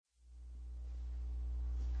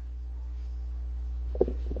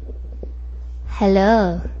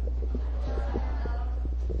Hello.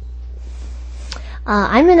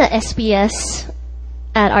 I'm in a SBS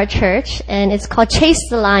at our church, and it's called Chase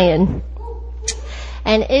the Lion.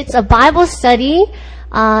 And it's a Bible study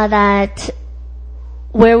where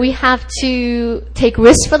we have to take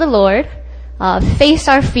risks for the Lord, face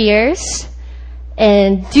our fears,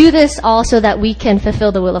 and do this all so that we can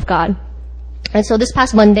fulfill the will of God. And so this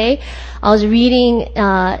past Monday, I was doing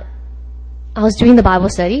the Bible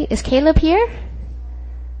study. Is Caleb here?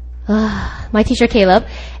 My teacher Caleb.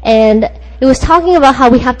 And it was talking about how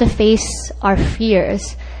we have to face our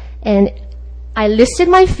fears. And I listed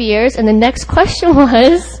my fears, and the next question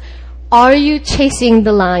was, are you chasing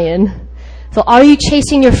the lion? So are you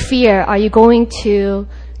chasing your fear? Are you going to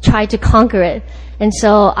try to conquer it? And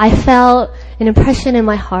so I felt an impression in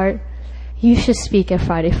my heart, you should speak at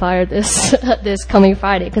Friday Fire this coming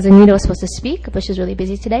Friday, because Anita was supposed to speak, but she's really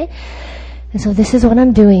busy today. And so this is what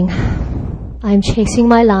I'm doing. I'm chasing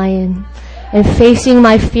my lion and facing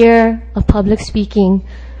my fear of public speaking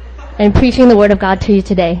and preaching the Word of God to you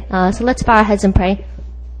today. So let's bow our heads and pray.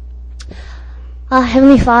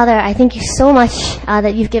 Heavenly Father, I thank you so much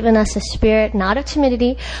that you've given us a spirit not of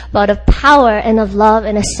timidity, but of power and of love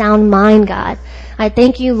and a sound mind, God. I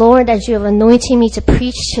thank you, Lord, that you have anointed me to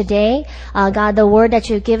preach today. God, the word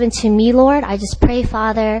that you've given to me, Lord, I just pray,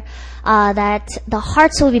 Father, that the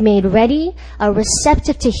hearts will be made ready,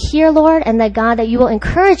 receptive to hear, Lord, and that, God, that you will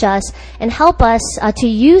encourage us and help us to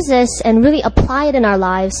use this and really apply it in our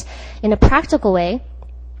lives in a practical way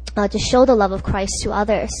to show the love of Christ to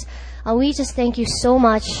others. We just thank you so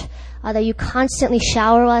much that you constantly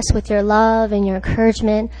shower us with your love and your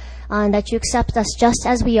encouragement, and that you accept us just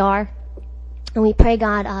as we are. And we pray,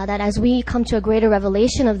 God, that as we come to a greater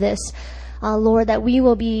revelation of this, Lord, that we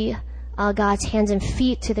will be God's hands and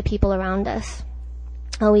feet to the people around us.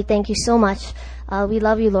 We thank you so much. We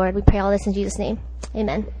love you, Lord. We pray all this in Jesus' name.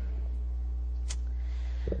 Amen.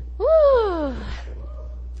 Woo!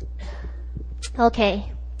 Okay.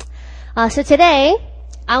 So today,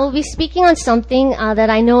 I will be speaking on something that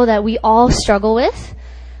I know that we all struggle with.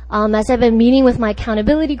 As I've been meeting with my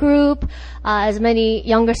accountability group, as many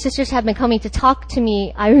younger sisters have been coming to talk to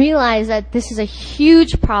me, I realize that this is a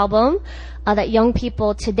huge problem that young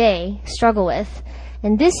people today struggle with.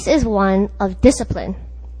 And this is one of discipline.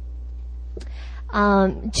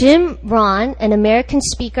 Jim Rohn, an American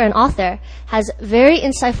speaker and author, has very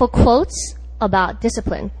insightful quotes about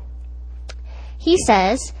discipline. He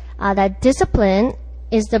says that discipline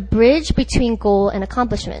is the bridge between goal and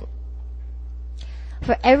accomplishment.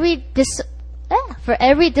 For every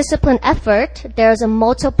disciplined effort, there is a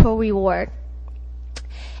multiple reward.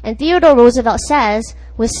 And Theodore Roosevelt says,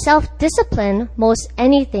 with self-discipline, most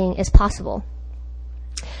anything is possible.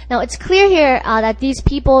 Now, it's clear here that these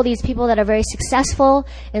people that are very successful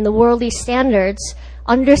in the worldly standards,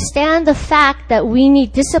 understand the fact that we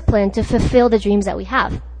need discipline to fulfill the dreams that we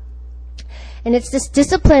have. And it's this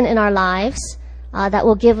discipline in our lives that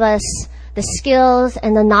will give us the skills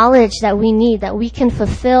and the knowledge that we need, that we can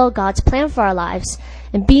fulfill God's plan for our lives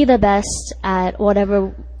and be the best at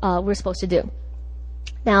whatever we're supposed to do.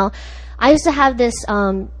 Now, I used to have this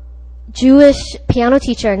Jewish piano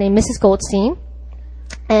teacher named Mrs. Goldstein,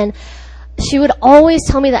 and she would always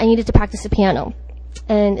tell me that I needed to practice the piano.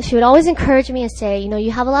 And she would always encourage me and say,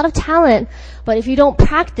 you have a lot of talent, but if you don't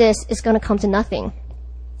practice, it's going to come to nothing.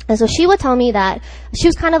 And so she would tell me that she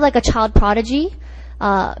was kind of like a child prodigy,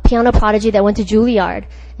 piano prodigy that went to Juilliard.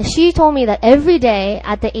 And she told me that every day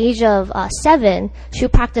at the age of 7, she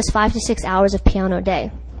would practice 5 to 6 hours of piano a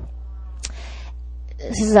day.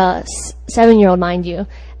 This is a 7-year-old, mind you.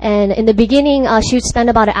 And in the beginning, she would spend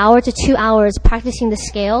about 1 hour to 2 hours practicing the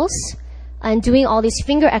scales and doing all these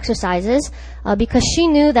finger exercises because she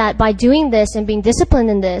knew that by doing this and being disciplined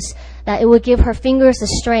in this, that it would give her fingers the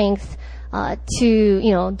strength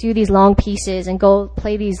to, do these long pieces and go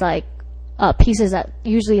play these pieces that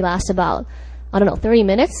usually last about, 30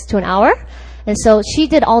 minutes to an hour. And so she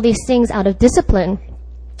did all these things out of discipline.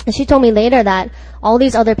 And she told me later that all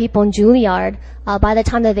these other people in Juilliard, by the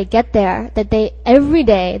time that they get there, that every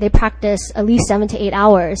day they practice at least 7 to 8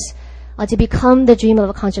 hours to become the dream of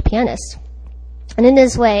a concert pianist. And in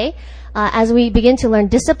this way, as we begin to learn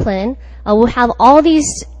discipline, we'll have all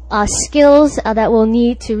these skills that we'll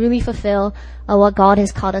need to really fulfill what God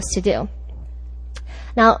has called us to do.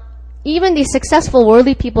 Now, even these successful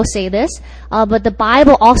worldly people say this, but the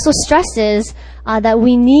Bible also stresses that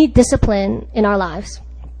we need discipline in our lives.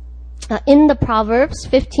 In the Proverbs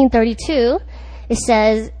 15:32, it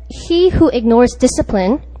says, "He who ignores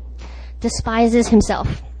discipline despises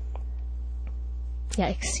himself."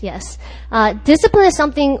 Yikes, yes. Discipline is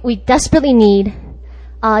something we desperately need,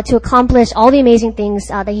 to accomplish all the amazing things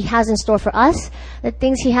that He has in store for us, the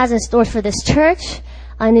things He has in store for this church,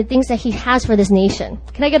 and the things that He has for this nation.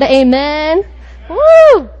 Can I get an amen?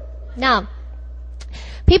 Woo! Now,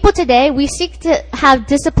 people today, we seek to have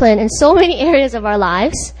discipline in so many areas of our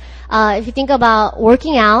lives. If you think about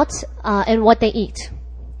working out and what they eat.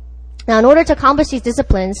 Now, in order to accomplish these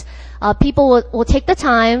disciplines, people will take the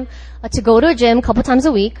time to go to a gym a couple times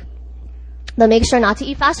a week. They'll make sure not to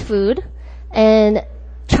eat fast food and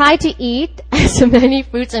try to eat as many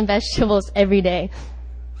fruits and vegetables every day.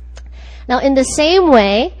 Now, in the same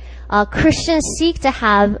way, Christians seek to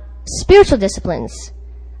have spiritual disciplines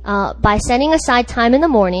by setting aside time in the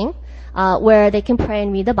morning where they can pray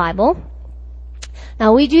and read the Bible.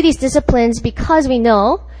 Now, we do these disciplines because we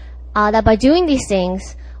know that by doing these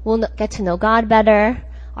things, we'll get to know God better,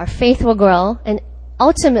 our faith will grow, and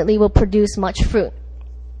ultimately will produce much fruit.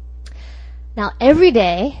 Now, every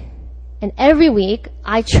day and every week,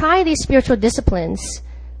 I try these spiritual disciplines,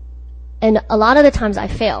 and a lot of the times I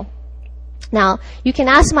fail. Now, you can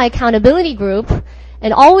ask my accountability group,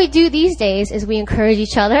 and all we do these days is we encourage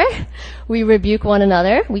each other, we rebuke one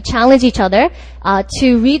another, we challenge each other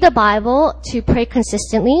to read the Bible, to pray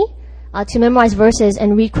consistently, to memorize verses,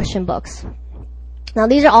 and read Christian books. Now,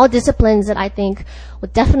 these are all disciplines that I think will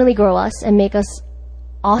definitely grow us and make us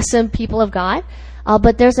awesome people of God.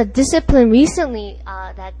 But there's a discipline recently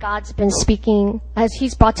that God's been speaking, as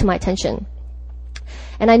He's brought to my attention.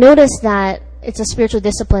 And I noticed that it's a spiritual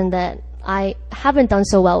discipline that I haven't done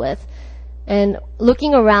so well with. And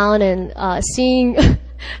looking around and seeing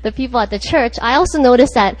the people at the church, I also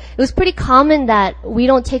noticed that it was pretty common that we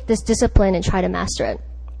don't take this discipline and try to master it.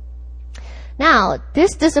 Now,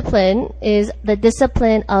 this discipline is the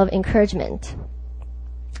discipline of encouragement.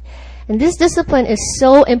 And this discipline is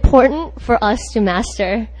so important for us to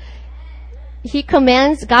master. God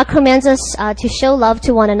commands us to show love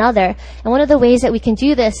to one another. And one of the ways that we can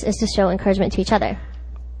do this is to show encouragement to each other.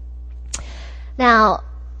 Now,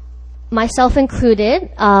 myself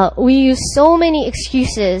included, we use so many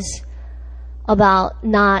excuses about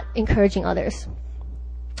not encouraging others.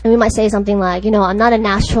 And we might say something like, I'm not a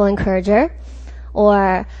natural encourager,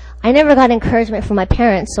 or I never got encouragement from my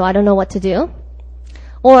parents, so I don't know what to do.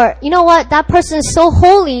 Or, you know what, that person is so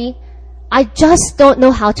holy, I just don't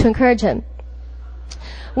know how to encourage him.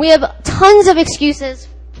 We have tons of excuses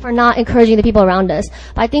for not encouraging the people around us.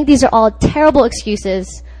 But I think these are all terrible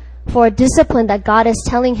excuses for a discipline that God is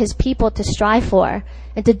telling His people to strive for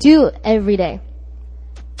and to do every day.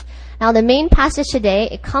 Now, the main passage today,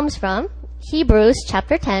 it comes from Hebrews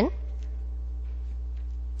chapter 10.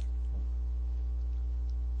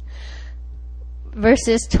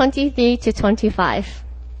 Verses 23 to 25.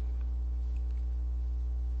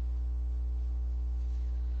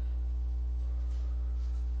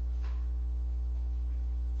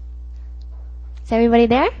 Is everybody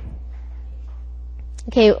there?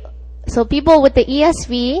 Okay, so people with the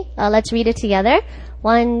ESV, let's read it together.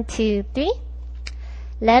 1, 2, 3.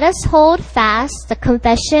 Let us hold fast the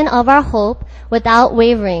confession of our hope without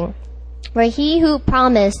wavering, for He who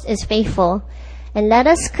promised is faithful. And let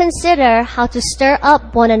us consider how to stir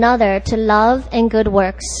up one another to love and good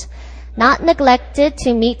works, not neglected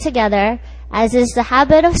to meet together, as is the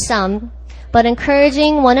habit of some, but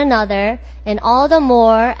encouraging one another, and all the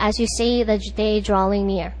more as you see the day drawing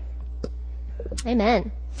near.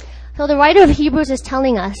 Amen. So the writer of Hebrews is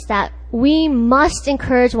telling us that we must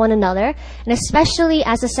encourage one another, and especially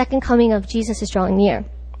as the second coming of Jesus is drawing near.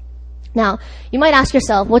 Now, you might ask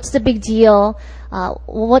yourself, what's the big deal?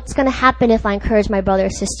 What's going to happen if I encourage my brother or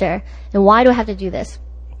sister? And why do I have to do this?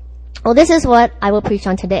 Well, this is what I will preach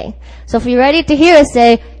on today. So if you're ready to hear it,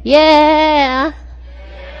 say, yeah!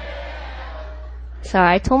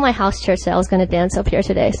 Sorry, I told my house church that I was going to dance up here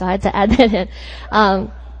today, so I had to add that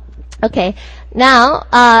in. Okay. Now,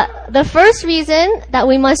 the first reason that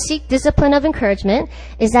we must seek discipline of encouragement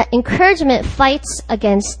is that encouragement fights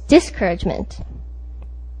against discouragement.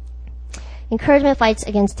 Encouragement fights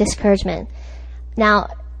against discouragement. Now,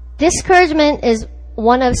 discouragement is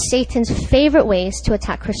one of Satan's favorite ways to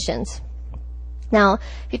attack Christians. Now,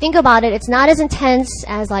 if you think about it, it's not as intense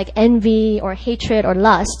as like envy or hatred or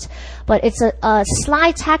lust, but it's a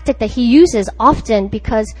sly tactic that he uses often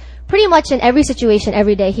because pretty much in every situation,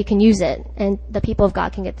 every day, he can use it, and the people of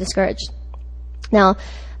God can get discouraged. Now,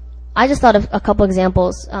 I just thought of a couple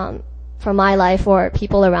examples from my life or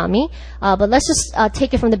people around me, but let's just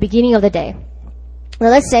take it from the beginning of the day. Now,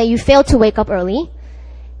 let's say you failed to wake up early,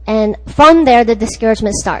 and from there, the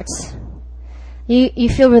discouragement starts. You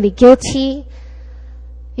feel really guilty.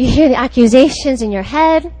 You hear the accusations in your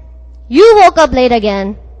head. You woke up late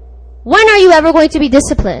again. When are you ever going to be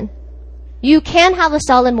disciplined? You can have a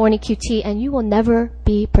solid morning QT and you will never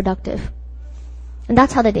be productive. And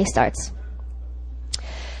that's how the day starts.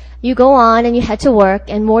 You go on and you head to work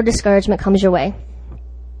and more discouragement comes your way.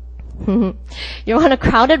 You're on a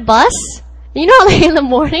crowded bus. You know, like in the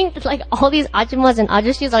morning, like all these ajumas and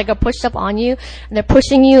ajushis like are pushed up on you and they're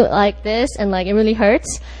pushing you like this and like it really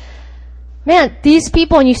hurts. Man, these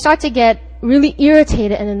people, and you start to get really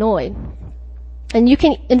irritated and annoyed. And you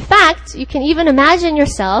can, in fact, you can even imagine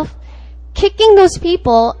yourself kicking those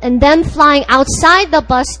people and them flying outside the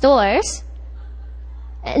bus doors.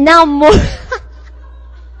 And now more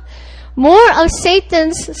of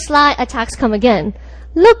Satan's sly attacks come again.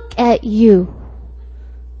 Look at you.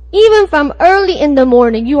 Even from early in the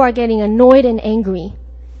morning, you are getting annoyed and angry.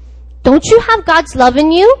 Don't you have God's love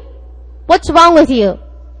in you? What's wrong with you?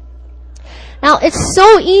 Now, it's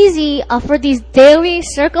so easy for these daily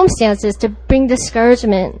circumstances to bring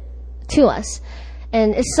discouragement to us.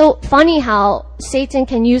 And it's so funny how Satan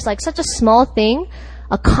can use like such a small thing,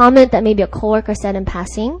 a comment that maybe a coworker said in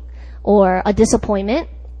passing, or a disappointment,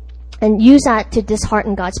 and use that to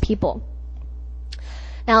dishearten God's people.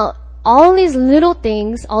 Now, all these little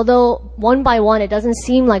things, although one by one it doesn't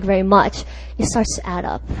seem like very much, it starts to add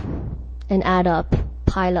up,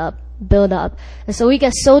 pile up, build up. And so we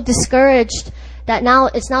get so discouraged that now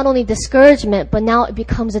it's not only discouragement, but now it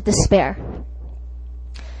becomes a despair.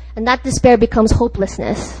 And that despair becomes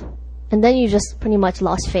hopelessness. And then you just pretty much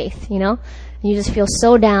lost faith, you know? And you just feel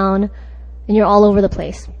so down and you're all over the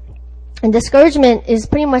place. And discouragement is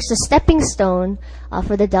pretty much the stepping stone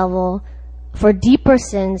for the devil for deeper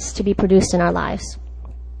sins to be produced in our lives.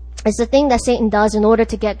 It's the thing that Satan does in order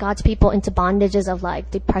to get God's people into bondages of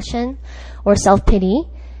like depression or self-pity.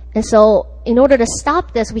 And so in order to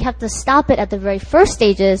stop this, we have to stop it at the very first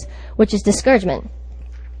stages, which is discouragement.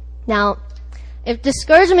 Now, if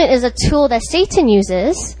discouragement is a tool that Satan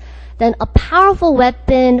uses, then a powerful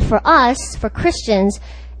weapon for us, for Christians,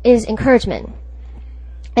 is encouragement.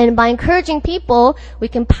 And by encouraging people, we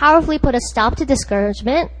can powerfully put a stop to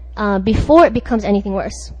discouragement before it becomes anything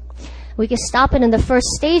worse. We can stop it in the first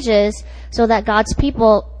stages so that God's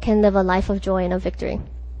people can live a life of joy and of victory.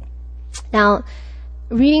 Now,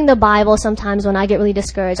 reading the Bible, sometimes when I get really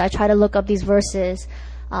discouraged, I try to look up these verses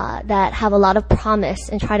that have a lot of promise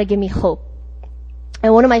and try to give me hope.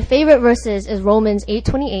 And one of my favorite verses is Romans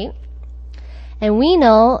 8:28. And we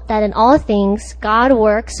know that in all things God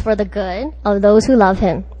works for the good of those who love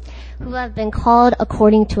Him, who have been called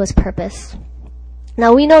according to His purpose.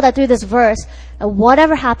 Now we know that through this verse,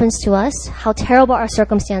 whatever happens to us, how terrible our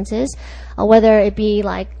circumstances, whether it be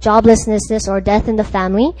like joblessness or death in the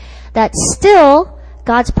family, that still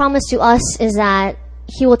God's promise to us is that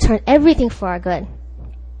He will turn everything for our good.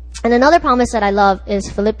 And another promise that I love is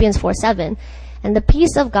Philippians 4:7. And the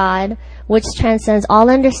peace of God, which transcends all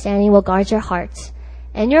understanding, will guard your hearts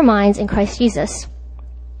and your minds in Christ Jesus.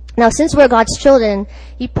 Now, since we're God's children,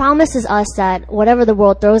 He promises us that whatever the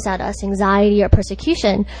world throws at us, anxiety or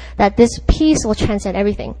persecution, that this peace will transcend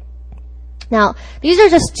everything. Now, these are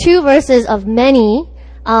just two verses of many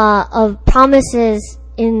of promises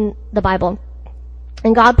in the Bible.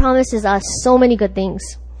 And God promises us so many good things.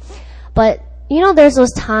 But, you know, there's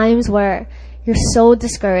those times where you're so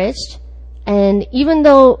discouraged, and even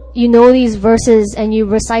though you know these verses and you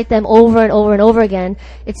recite them over and over and over again,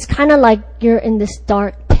 it's kind of like you're in this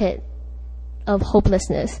dark pit of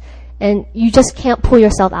hopelessness and you just can't pull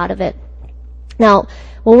yourself out of it. Now,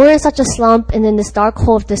 when we're in such a slump and in this dark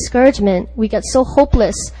hole of discouragement, we get so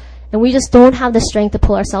hopeless and we just don't have the strength to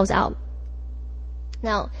pull ourselves out.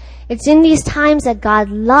 Now, it's in these times that God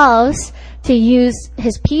loves to use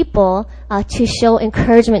His people to show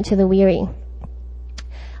encouragement to the weary.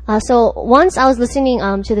 So once I was listening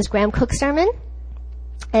to this Graham Cook sermon,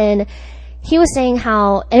 and he was saying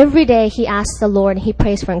how every day he asks the Lord and he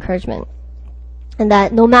prays for encouragement. And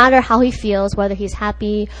that no matter how he feels, whether he's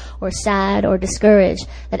happy or sad or discouraged,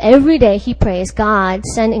 that every day he prays, God,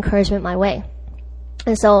 send encouragement my way.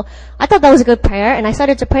 And so I thought that was a good prayer, and I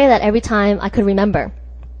started to pray that every time I could remember.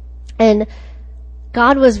 And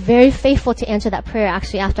God was very faithful to answer that prayer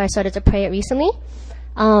actually after I started to pray it recently.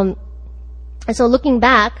 And so looking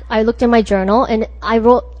back, I looked in my journal and I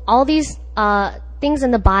wrote all these things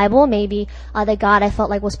in the Bible, maybe that God I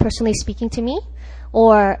felt like was personally speaking to me,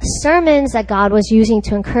 or sermons that God was using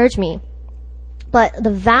to encourage me. But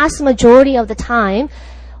the vast majority of the time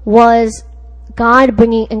was God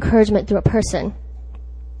bringing encouragement through a person.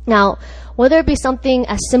 Now, whether it be something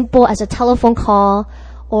as simple as a telephone call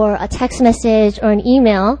or a text message or an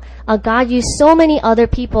email, God used so many other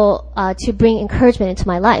people to bring encouragement into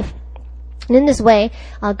my life. And in this way,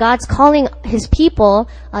 God's calling His people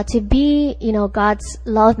to be, God's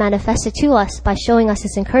love manifested to us by showing us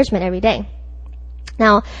His encouragement every day.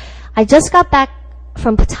 Now, I just got back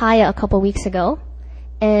from Pattaya a couple weeks ago,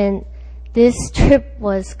 and this trip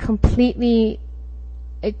was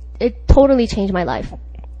it totally changed my life.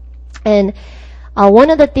 And one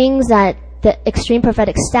of the things that the Extreme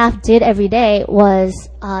Prophetic staff did every day was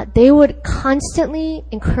they would constantly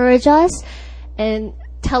encourage us and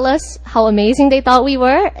tell us how amazing they thought we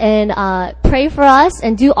were, and pray for us,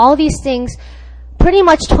 and do all these things pretty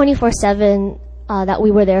much 24/7 that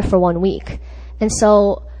we were there for 1 week. And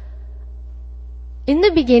so in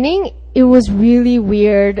the beginning, it was really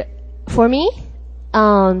weird for me,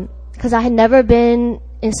 because I had never been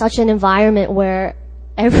in such an environment where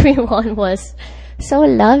everyone was so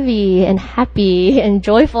lovey and happy and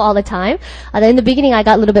joyful all the time. In the beginning, I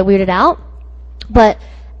got a little bit weirded out. But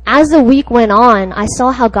as the week went on, I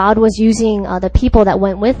saw how God was using the people that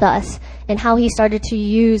went with us, and how He started to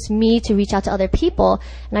use me to reach out to other people.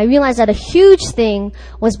 And I realized that a huge thing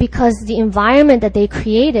was because the environment that they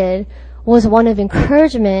created was one of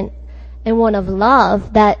encouragement and one of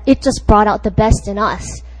love, that it just brought out the best in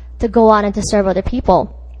us to go out and to serve other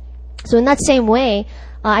people. So in that same way,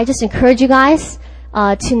 I just encourage you guys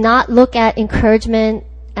to not look at encouragement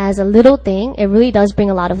as a little thing. It really does bring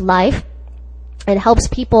a lot of life. It helps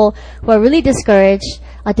people who are really discouraged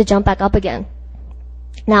to jump back up again.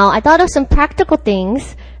 Now, I thought of some practical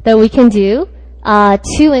things that we can do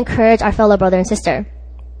to encourage our fellow brother and sister.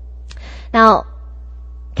 Now,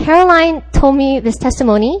 Caroline told me this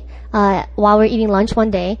testimony while we were eating lunch one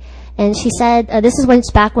day, and she said, this is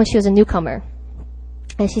back when she was a newcomer.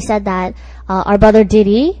 And she said that our brother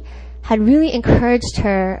Diddy had really encouraged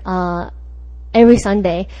her every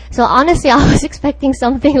Sunday. So honestly, I was expecting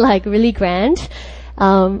something like really grand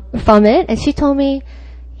from it. And she told me,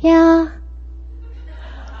 yeah,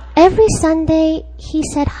 every Sunday he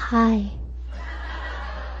said hi.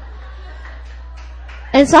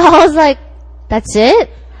 And so I was like, that's it?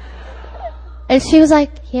 And she was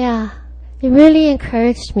like, yeah, it really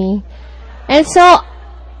encouraged me. And so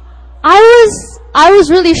I was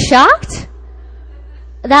really shocked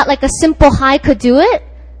that like a simple hi could do it.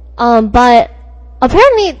 But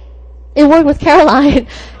apparently it worked with Caroline.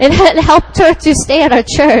 It had helped her to stay at our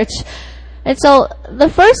church. And so the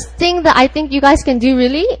first thing that I think you guys can do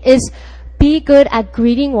really is be good at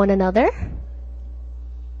greeting one another.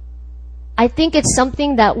 I think it's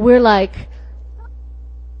something that we're like,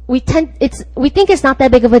 we think it's not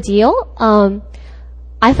that big of a deal.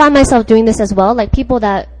 I find myself doing this as well, like people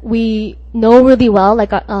that we know really well,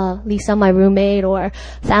 like Lisa, my roommate, or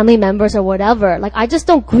family members or whatever. Like I just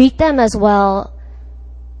don't greet them as well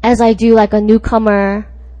as I do like a newcomer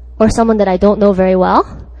or someone that I don't know very well,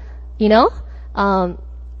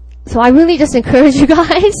 So I really just encourage you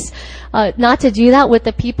guys not to do that with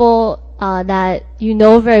the people that you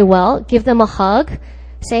know very well. Give them a hug,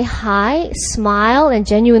 say hi, smile, and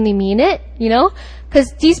genuinely mean it,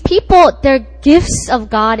 Because these people, they're gifts of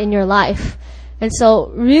God in your life. And so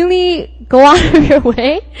really go out of your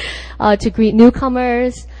way to greet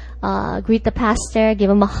newcomers, greet the pastor, give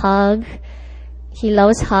him a hug. He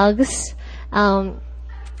loves hugs.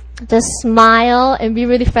 Just smile and be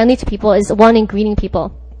really friendly to people is one in greeting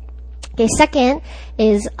people. Okay, second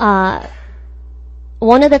is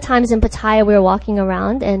one of the times in Pattaya we were walking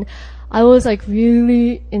around, and I was like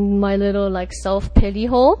really in my little like self-pity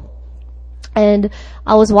hole. And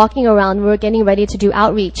I was walking around, we were getting ready to do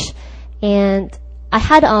outreach. And I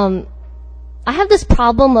have this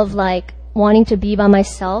problem of like wanting to be by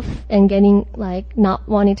myself and getting like not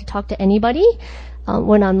wanting to talk to anybody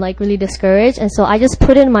when I'm like really discouraged. And so I just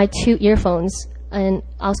put in my 2 earphones and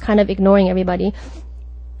I was kind of ignoring everybody.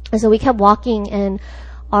 And so we kept walking, and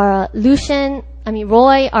our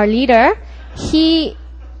Roy, our leader,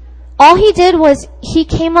 all he did was he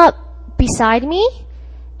came up beside me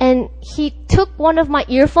and he took one of my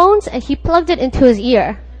earphones and he plugged it into his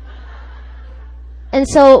ear. And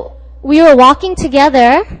so we were walking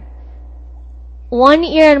together, one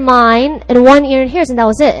ear in mine and one ear in his, and that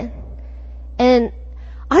was it. And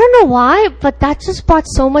I don't know why, but that just brought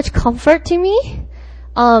so much comfort to me.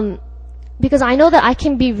 Because I know that I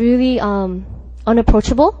can be really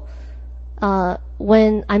unapproachable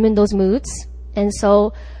when I'm in those moods. And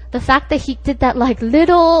so the fact that he did that like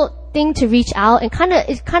little thing to reach out and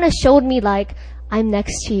it kind of showed me like, I'm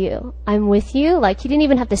next to you, I'm with you. Like he didn't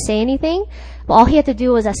even have to say anything, but all he had to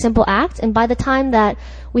do was a simple act. And by the time that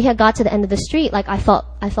we had got to the end of the street, like I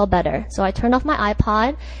felt better. So I turned off my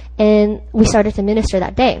iPod and we started to minister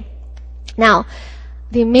that day. Now,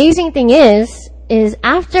 the amazing thing is is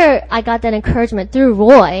after I got that encouragement through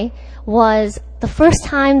Roy was the first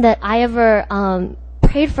time that I ever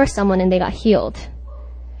prayed for someone and they got healed.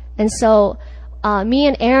 And so me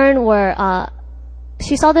and Erin were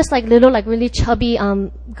she saw this little really chubby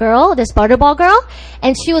girl, this butterball girl,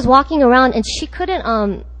 and she was walking around and she couldn't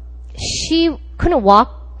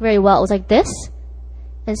walk very well. It was like this.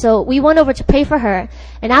 And so we went over to pray for her.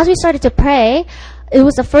 And as we started to pray, it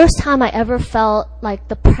was the first time I ever felt like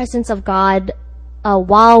the presence of God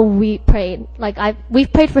while we prayed.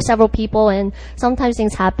 We've prayed for several people, and sometimes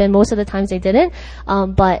things happen. Most of the times they didn't.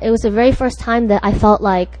 But it was the very first time that I felt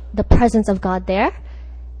like the presence of God there.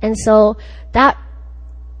 And so that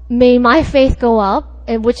made my faith go up,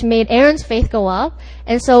 and which made Erin's faith go up.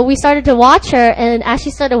 And so we started to watch her, and as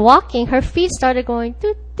she started walking, her feet started going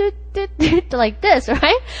doot, doot, doot, doot, like this,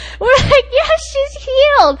 right? We're like, yes, she's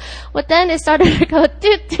healed. But then it started to go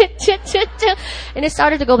doot, doot, doot, doot, doot, and it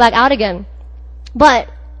started to go back out again. But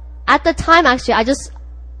at the time, actually,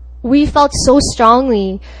 we felt so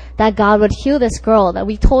strongly that God would heal this girl that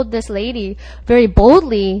we told this lady very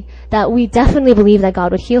boldly that we definitely believed that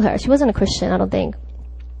God would heal her. She wasn't a Christian, I don't think.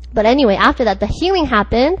 But anyway, after that, the healing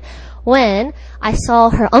happened when I saw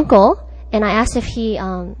her uncle and I asked if he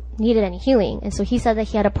needed any healing. And so he said that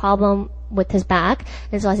he had a problem with his back.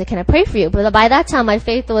 And so I said, can I pray for you? But by that time, my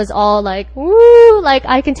faith was all like, woo, like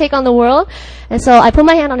I can take on the world. And so I put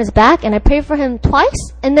my hand on his back and I prayed for him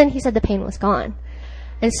twice. And then he said the pain was gone.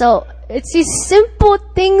 And so it's these simple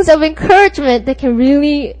things of encouragement that can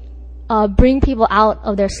really bring people out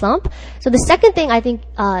of their slump. So the second thing I think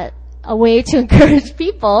a way to encourage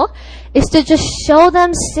people is to just show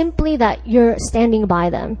them simply that you're standing by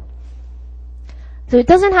them. So it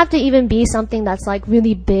doesn't have to even be something that's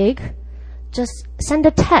really big. Just send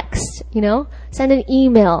a text, send an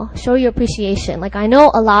email, show your appreciation. I know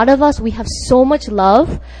a lot of us, we have so much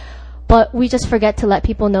love, but we just forget to let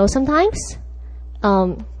people know sometimes.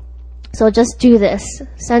 So just do this.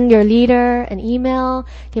 Send your leader an email,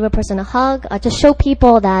 give a person a hug, just show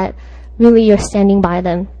people that really you're standing by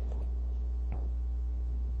them.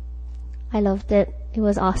 I loved it. It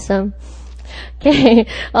was awesome. Okay.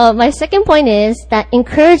 My second point is that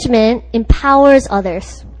encouragement empowers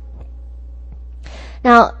others.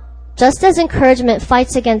 Now, just as encouragement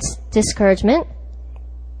fights against discouragement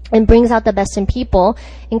and brings out the best in people,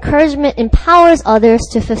 encouragement empowers others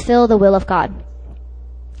to fulfill the will of God.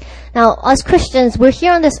 Now, as Christians, we're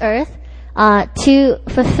here on this earth to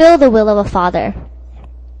fulfill the will of a Father.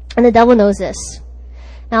 And the devil knows this.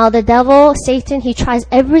 Now, the devil, Satan, he tries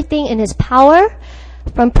everything in his power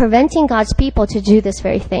from preventing God's people to do this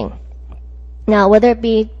very thing. Now, whether it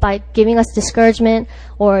be by giving us discouragement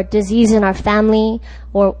or disease in our family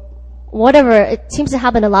or whatever, it seems to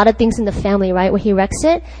happen a lot of things in the family, right, where he wrecks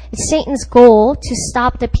it. It's Satan's goal to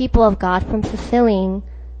stop the people of God from fulfilling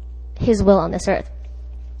his will on this earth.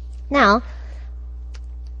 Now,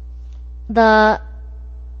 the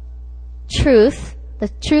truth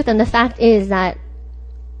and the fact is that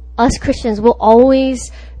us Christians will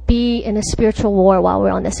always be in a spiritual war while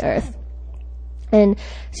we're on this earth. And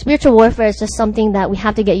spiritual warfare is just something that we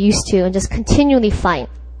have to get used to and just continually fight.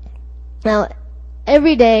 Now,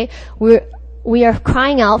 every day we are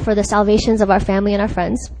crying out for the salvations of our family and our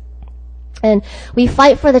friends. And we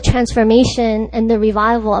fight for the transformation and the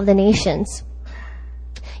revival of the nations.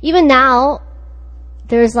 Even now,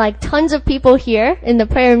 there's tons of people here in the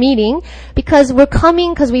prayer meeting because we're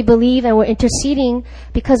coming because we believe and we're interceding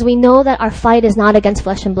because we know that our fight is not against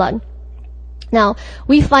flesh and blood. Now,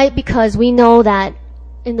 we fight because we know that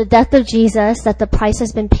in the death of Jesus that the price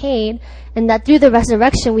has been paid and that through the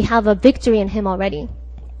resurrection we have a victory in Him already.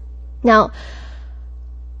 Now,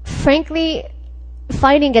 frankly,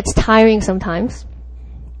 fighting gets tiring sometimes.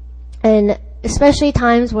 And especially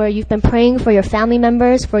times where you've been praying for your family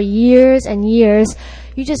members for years and years,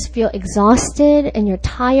 you just feel exhausted and you're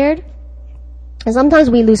tired. And sometimes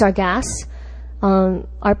we lose our gas.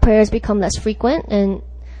 Our prayers become less frequent and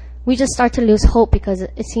we just start to lose hope because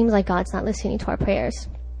it seems like God's not listening to our prayers.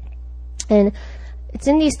 And it's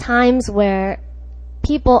in these times where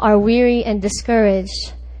people are weary and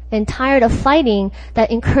discouraged and tired of fighting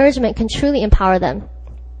that encouragement can truly empower them.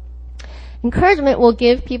 Encouragement will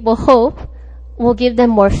give people hope, will give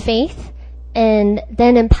them more faith, and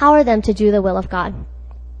then empower them to do the will of God.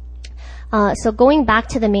 So going back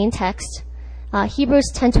to the main text,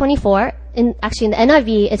 Hebrews 10:24, in the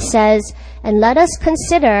NIV, it says, "And let us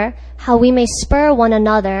consider how we may spur one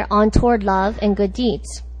another on toward love and good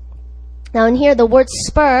deeds." Now in here, the word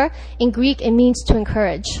spur, in Greek, it means to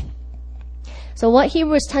encourage. So what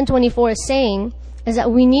Hebrews 10:24 is saying is that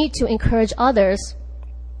we need to encourage others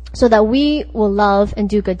so that we will love and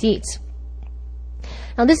do good deeds.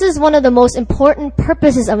 Now, this is one of the most important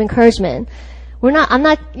purposes of encouragement. I'm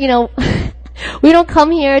not, we don't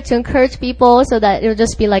come here to encourage people so that it'll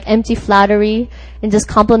just be like empty flattery and just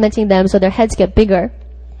complimenting them so their heads get bigger.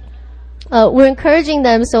 We're encouraging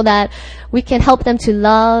them so that we can help them to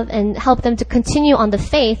love and help them to continue on the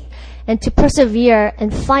faith and to persevere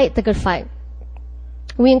and fight the good fight.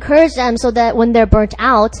 We encourage them so that when they're burnt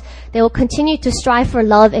out, they will continue to strive for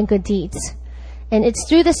love and good deeds. And it's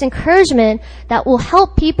through this encouragement that will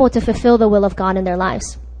help people to fulfill the will of God in their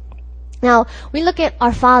lives. Now, we look at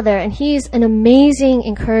our Father, and He's an amazing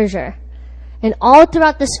encourager. And all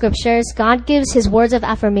throughout the scriptures, God gives His words of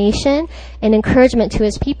affirmation and encouragement to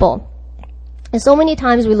His people. And so many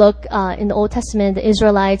times we look in the Old Testament, the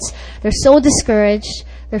Israelites, they're so discouraged,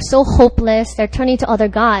 they're so hopeless, they're turning to other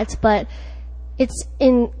gods, but it's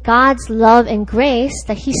in God's love and grace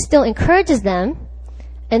that He still encourages them,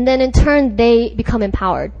 and then in turn they become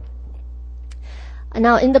empowered.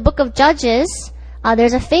 Now, in the book of Judges,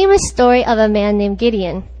 there's a famous story of a man named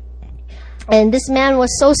Gideon. And this man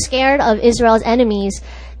was so scared of Israel's enemies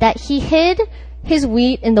that he hid his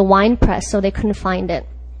wheat in the winepress so they couldn't find it.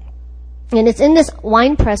 And it's in this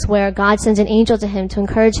winepress where God sends an angel to him to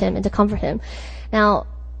encourage him and to comfort him. Now,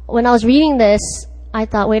 when I was reading this, I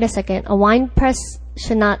thought, wait a second, a winepress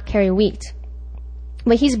should not carry wheat.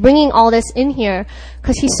 But he's bringing all this in here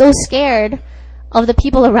because he's so scared of the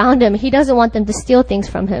people around him. He doesn't want them to steal things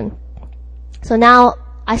from him. So now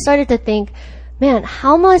I started to think, man,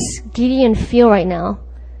 how must Gideon feel right now?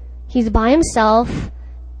 He's by himself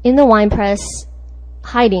in the winepress,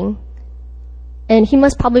 hiding. And he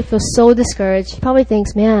must probably feel so discouraged. He probably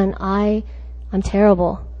thinks, man, I'm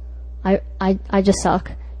terrible. I just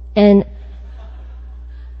suck. And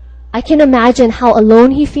I can imagine how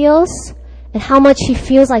alone he feels and how much he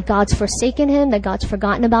feels like God's forsaken him, that God's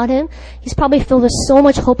forgotten about him. He's probably filled with so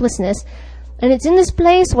much hopelessness. And it's in this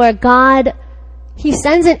place where He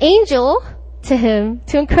sends an angel to him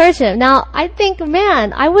to encourage him. Now, I think,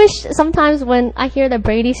 man, I wish sometimes when I hear that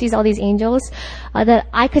Brady sees all these angels, that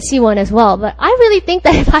I could see one as well. But I really think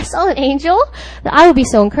that if I saw an angel, that I would be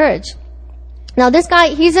so encouraged. Now, this guy,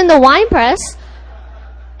 he's in the winepress,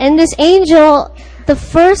 and this angel, the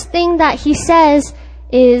first thing that he says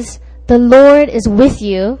is, "The Lord is with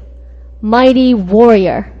you, mighty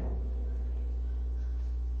warrior."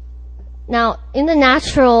 Now, in the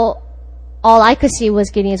natural, all I could see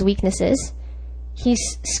was Gideon's weaknesses.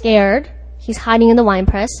 He's scared. He's hiding in the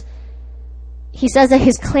winepress. He says that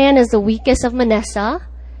his clan is the weakest of Manasseh.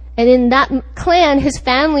 And in that clan, his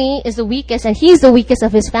family is the weakest, and he's the weakest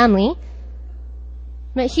of his family.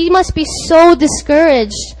 But he must be so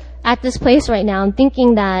discouraged at this place right now and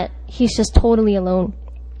thinking that he's just totally alone.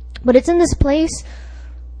 But it's in this place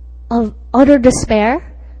of utter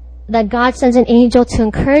despair that God sends an angel to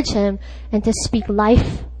encourage him and to speak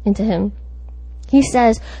life into him. He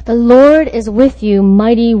says, "The Lord is with you,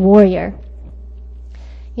 mighty warrior."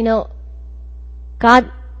 You know,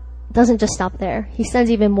 God doesn't just stop there. He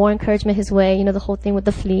sends even more encouragement his way. You know, the whole thing with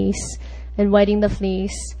the fleece and wetting the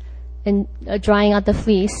fleece and drying out the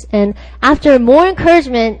fleece. And after more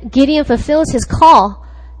encouragement, Gideon fulfills his call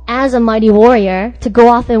as a mighty warrior to go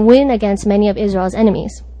off and win against many of Israel's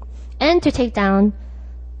enemies and to take down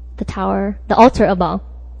the altar of Baal.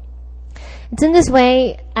 It's in this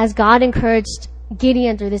way, as God encouraged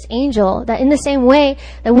Gideon through this angel, that in the same way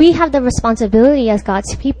that we have the responsibility as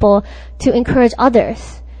God's people to encourage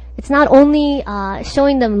others. It's not only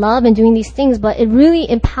showing them love and doing these things, but it really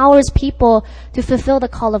empowers people to fulfill the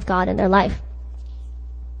call of God in their life.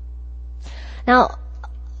 Now,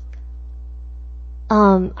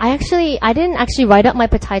 I didn't actually write up my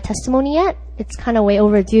Pattaya testimony yet. It's kind of way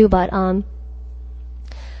overdue, but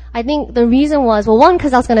I think the reason was, well, one,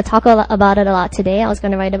 because I was going to talk about it a lot today. I was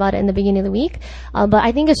going to write about it in the beginning of the week. But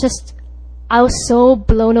I think it's just, I was so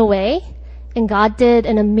blown away, and God did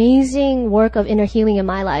an amazing work of inner healing in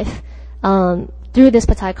my life through this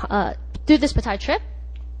Pattaya trip.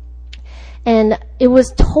 And it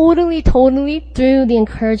was totally through the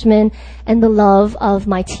encouragement and the love of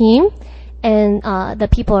my team and the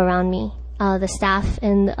people around me, the staff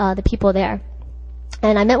and the people there.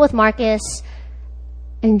 And I met with Marcus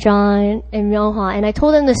and John and Myeonghwa, and I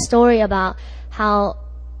told them the story about how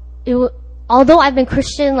although I've been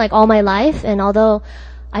Christian like all my life, and although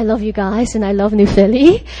I love you guys and I love New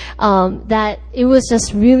Philly, that it was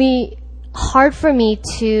just really hard for me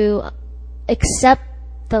to accept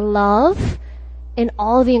the love and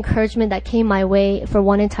all the encouragement that came my way for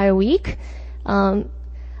one entire week. I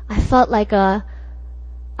felt like a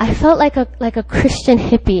Christian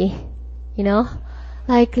hippie, you know,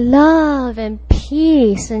 like love and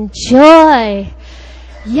peace and joy.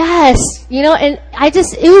 Yes, and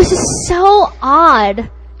it was just so odd.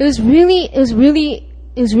 It was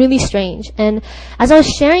really strange. And as I was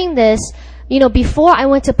sharing this, before I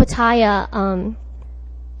went to Pattaya,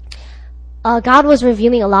 God was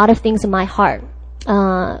revealing a lot of things in my heart.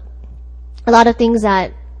 A lot of things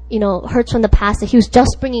that, hurts from the past that he was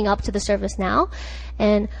just bringing up to the surface now.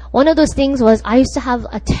 And one of those things was I used to have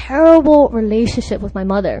a terrible relationship with my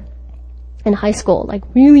mother in high school, like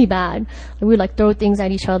really bad. We would like throw things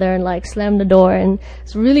at each other and like slam the door, and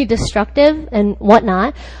it's really destructive and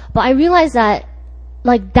whatnot. But I realized that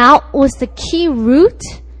like that was the key root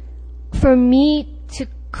for me to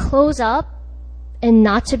close up and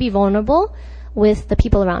not to be vulnerable with the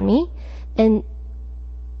people around me, and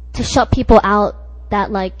to shut people out that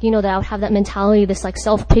like, that I would have that mentality, this like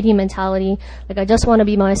self-pity mentality, like I just want to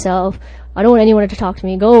be myself, I don't want anyone to talk to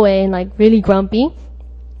me, go away, and like really grumpy.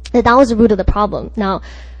 That was the root of the problem. Now,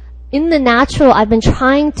 in the natural, I've been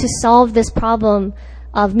trying to solve this problem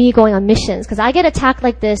of me going on missions, because I get attacked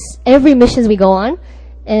like this every missions we go on,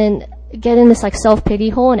 and get in this like self-pity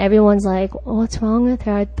hole, and everyone's like, oh, what's wrong with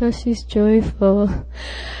her? I thought she's joyful.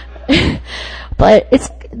 But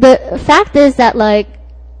the fact is that like,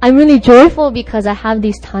 I'm really joyful because I have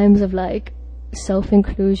these times of like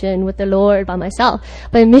self-inclusion with the Lord by myself.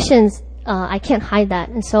 But in missions, I can't hide that.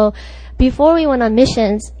 And so before we went on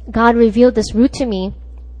missions, God revealed this root to me.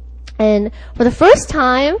 And for the first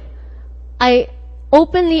time, I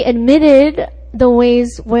openly admitted the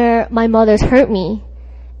ways where my mother's hurt me.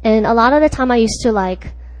 And a lot of the time I used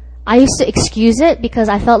to excuse it because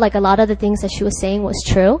I felt like a lot of the things that she was saying was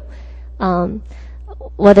true.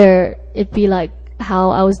 Whether it be like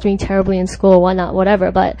how I was doing terribly in school or whatnot,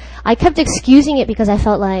 whatever. But I kept excusing it because I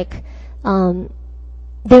felt like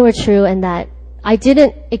they were true, and that I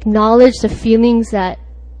didn't acknowledge the feelings that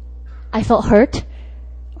I felt hurt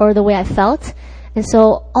or the way I felt. And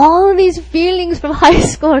so all of these feelings from high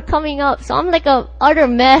school are coming up. So I'm like a utter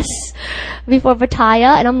mess before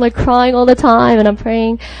Pattaya, and I'm like crying all the time, and I'm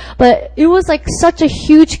praying. But it was like such a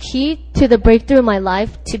huge key to the breakthrough in my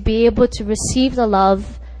life to be able to receive the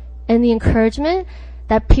love and the encouragement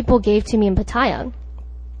that people gave to me in Pattaya.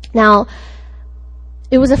 Now,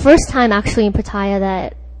 it was the first time actually in Pattaya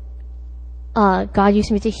that God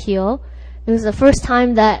used me to heal. It was the first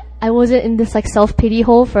time that I wasn't in this like self-pity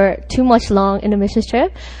hole for too much long in a missions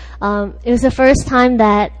trip. It was the first time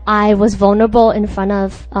that I was vulnerable in front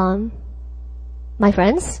of my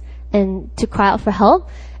friends and to cry out for help.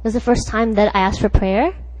 It was the first time that I asked for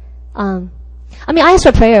prayer. I asked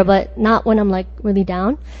for prayer, but not when I'm like really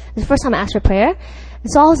down. It was the first time I asked for prayer.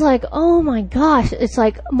 And so I was like, oh my gosh, it's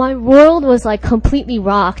like my world was like completely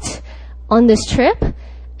rocked on this trip.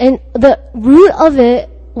 And the root of it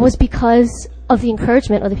was because of the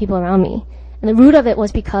encouragement of the people around me. And the root of it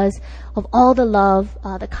was because of all the love,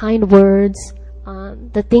 the kind words,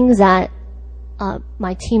 the things that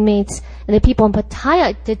my teammates and the people in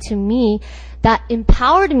Pattaya did to me that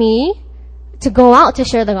empowered me to go out to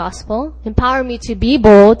share the gospel, empowered me to be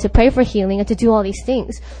bold, to pray for healing, and to do all these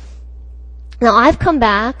things. Now I've come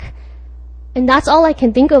back, and that's all I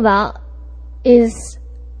can think about is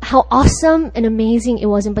how awesome and amazing it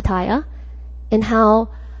was in Pattaya, and how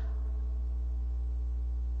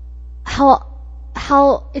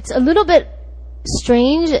it's a little bit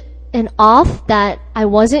strange and off that I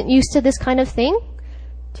wasn't used to this kind of thing.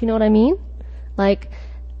 Do you know what I mean? Like,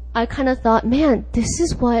 I kind of thought, man, this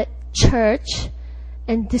is what church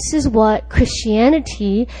and this is what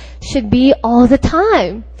Christianity should be all the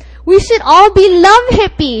time. We should all be love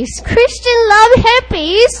hippies, Christian love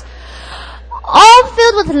hippies, all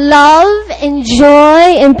filled with love and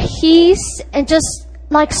joy and peace and just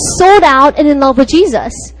like sold out and in love with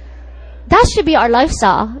Jesus. That should be our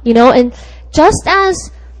lifestyle, and just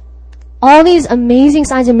as all these amazing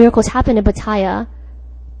signs and miracles happen in Pattaya,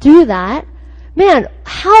 through that, man,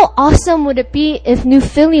 how awesome would it be if New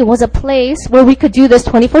Philly was a place where we could do this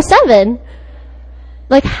 24/7?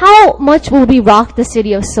 Like, how much would we rock the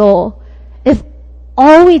city of Seoul if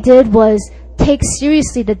all we did was take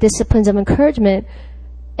seriously the disciplines of encouragement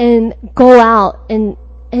and go out and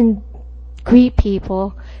greet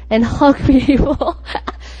people and hug people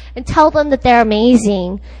and tell them that they're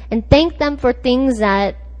amazing and thank them for things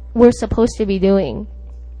that we're supposed to be doing.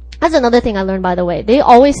 That's another thing I learned, by the way. They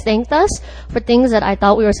always thanked us for things that I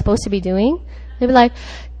thought we were supposed to be doing. They'd be like,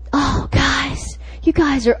 oh, guys, you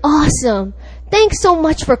guys are awesome. Thanks so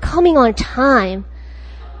much for coming on time.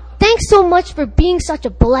 Thanks so much for being such a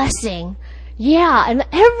blessing. Yeah, and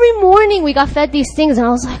every morning we got fed these things, and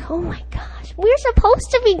I was like, oh my gosh. We're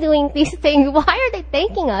supposed to be doing these things. Why are they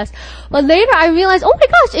thanking us? But later I realized, oh my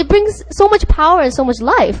gosh, it brings so much power and so much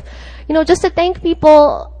life. Just to thank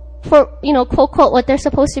people for, quote, quote, what they're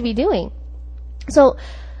supposed to be doing. So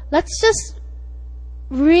let's just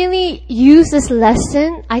really use this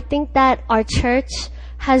lesson. I think that our church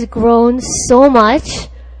has grown so much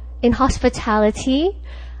in hospitality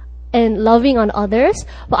and loving on others,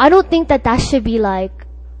 but I don't think that should be like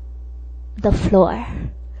the floor.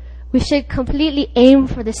 We should completely aim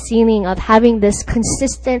for the ceiling of having this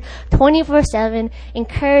consistent 24/7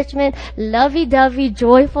 encouragement, lovey-dovey,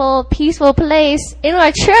 joyful, peaceful place in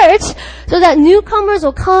our church, so that newcomers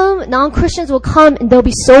will come, non-Christians will come, and they'll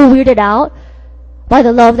be so weirded out by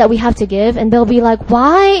the love that we have to give, and they'll be like,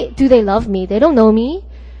 why do they love me? They don't know me.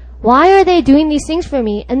 Why are they doing these things for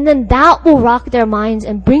me? And then that will rock their minds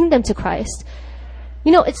and bring them to Christ.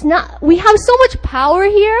 We have so much power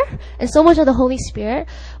here and so much of the Holy Spirit,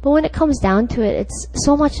 but when it comes down to it, it's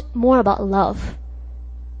so much more about love.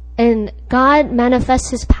 And God manifests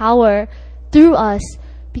His power through us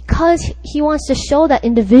because He wants to show that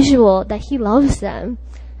individual that He loves them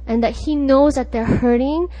and that He knows that they're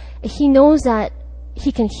hurting, and He knows that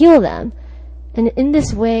He can heal them. And in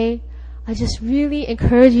this way, I just really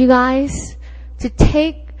encourage you guys to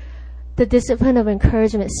take the discipline of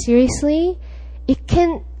encouragement seriously. It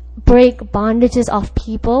can break bondages off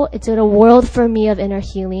people. It's a world for me of inner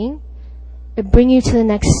healing. It bring you to the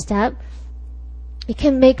next step. It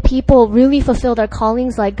can make people really fulfill their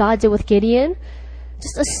callings like God did with Gideon.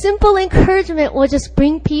 Just a simple encouragement will just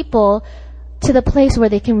bring people to the place where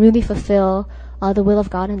they can really fulfill the will of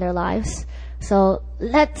God in their lives. So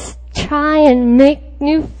let's try and make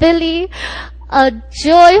New Philly a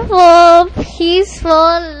joyful, peaceful,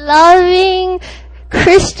 loving,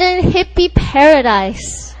 Christian hippie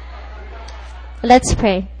paradise. Let's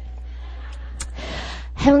pray.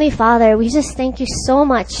 Heavenly Father, we just thank you so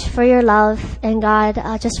much for your love, and God,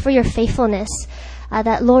 just for your faithfulness.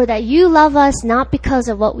 That Lord, that you love us not because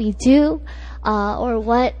of what we do or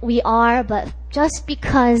what we are, but just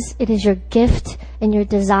because it is your gift and your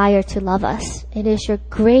desire to love us. It is your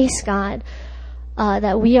grace, God,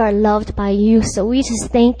 that we are loved by you. So we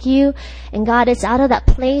just thank you. And God, it's out of that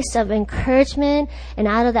place of encouragement and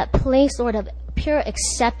out of that place, Lord, of pure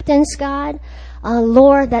acceptance, God,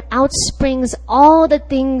 Lord, that outsprings all the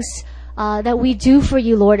things that we do for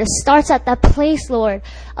you, Lord. It starts at that place, Lord,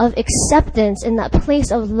 of acceptance, in that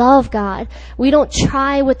place of love, God. We don't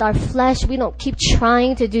try with our flesh. We don't keep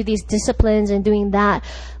trying to do these disciplines and doing that.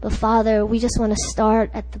 But Father, we just want to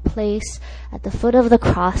start at the place, at the foot of the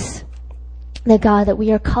cross, that God, that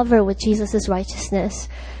we are covered with Jesus' righteousness.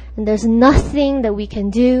 And there's nothing that we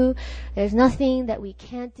can do. There's nothing that we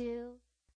can't do.